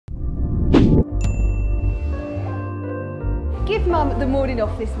Give Mum the morning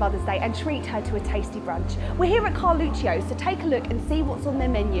off this Mother's Day and treat her to a tasty brunch. We're here at Carluccio, so take a look and see what's on their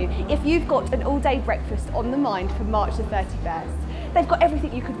menu if you've got an all-day breakfast on the mind for March the 31st. They've got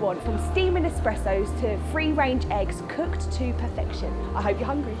everything you could want, from steaming espressos to free-range eggs cooked to perfection. I hope you're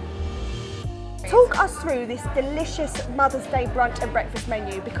hungry. Talk us through this delicious Mother's Day brunch and breakfast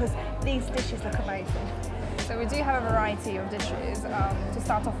menu, because these dishes look amazing. So we do have a variety of dishes. To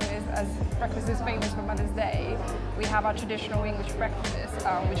start off with, as breakfast is famous for Mother's Day, we have our traditional English breakfast,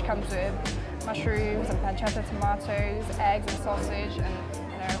 which comes with mushrooms and pancetta tomatoes, eggs and sausage,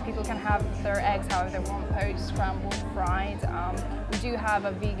 and people can have their eggs however they want, poached, scrambled, fried. We do have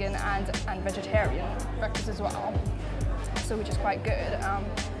a vegan and vegetarian breakfast as well, so which is quite good.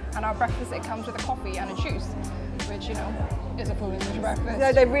 And our breakfast, it comes with a coffee and a juice, which, is a full English breakfast.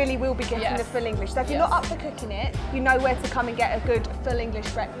 No, they really will be getting the full English. So if you're not up for cooking it, you know where to come and get a good full English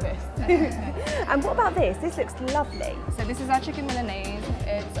breakfast. And what about this? This looks lovely. So this is our chicken Milanese.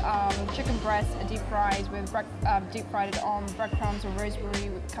 It's chicken breast deep fried on breadcrumbs or rosemary.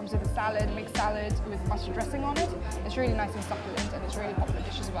 It comes with a salad, mixed salad with mustard dressing on it. It's really nice and succulent, and it's a really popular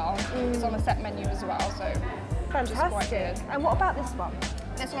dish as well. It's on a set menu as well, so fantastic. Quite good. And what about this one?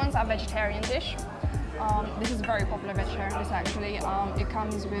 This one's our vegetarian dish. This is a very popular vegetarian dish actually. It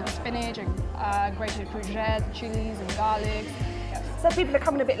comes with spinach and grated courgette, chilies and garlic. Yes. So people are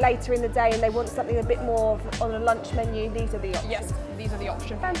coming a bit later in the day and they want something a bit more on a lunch menu, these are the options? Yes, these are the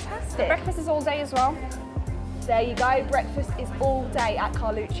options. Fantastic. The breakfast is all day as well. There you go, breakfast is all day at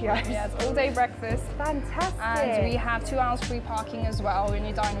Carluccio. Yes, all day breakfast. Fantastic. And we have 2 hours free parking as well when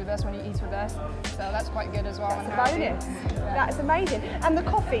you dine with us, when you eat with us. So that's quite good as well. That's a bonus. Yeah. That's amazing. And the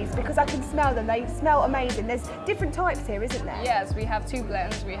coffees, because I can smell them, they smell amazing. There's different types here, isn't there? Yes, we have 2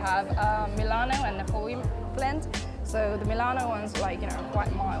 blends. We have Milano and Napoli blend. So the Milano one's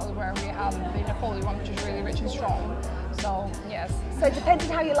quite mild, where we have the Napoli one, which is really rich and strong. So, yes. So depending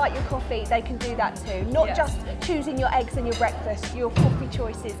how you like your coffee, they can do that too. Not just choosing your eggs and your breakfast, your coffee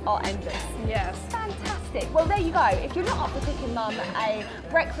choices are endless. Yes. Fantastic. Well, there you go. If you're not up for cooking Mum a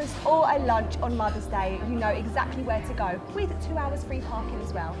breakfast or a lunch on Mother's Day, you know exactly where to go. With 2 hours free parking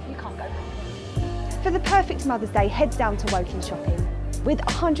as well. You can't go wrong. For the perfect Mother's Day, head down to Woking Shopping. With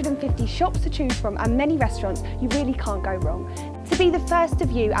 150 shops to choose from and many restaurants, you really can't go wrong. To be the first to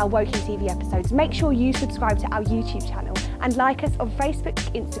view our Woking TV episodes, make sure you subscribe to our YouTube channel and like us on Facebook,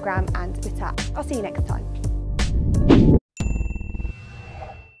 Instagram and Twitter. I'll see you next time.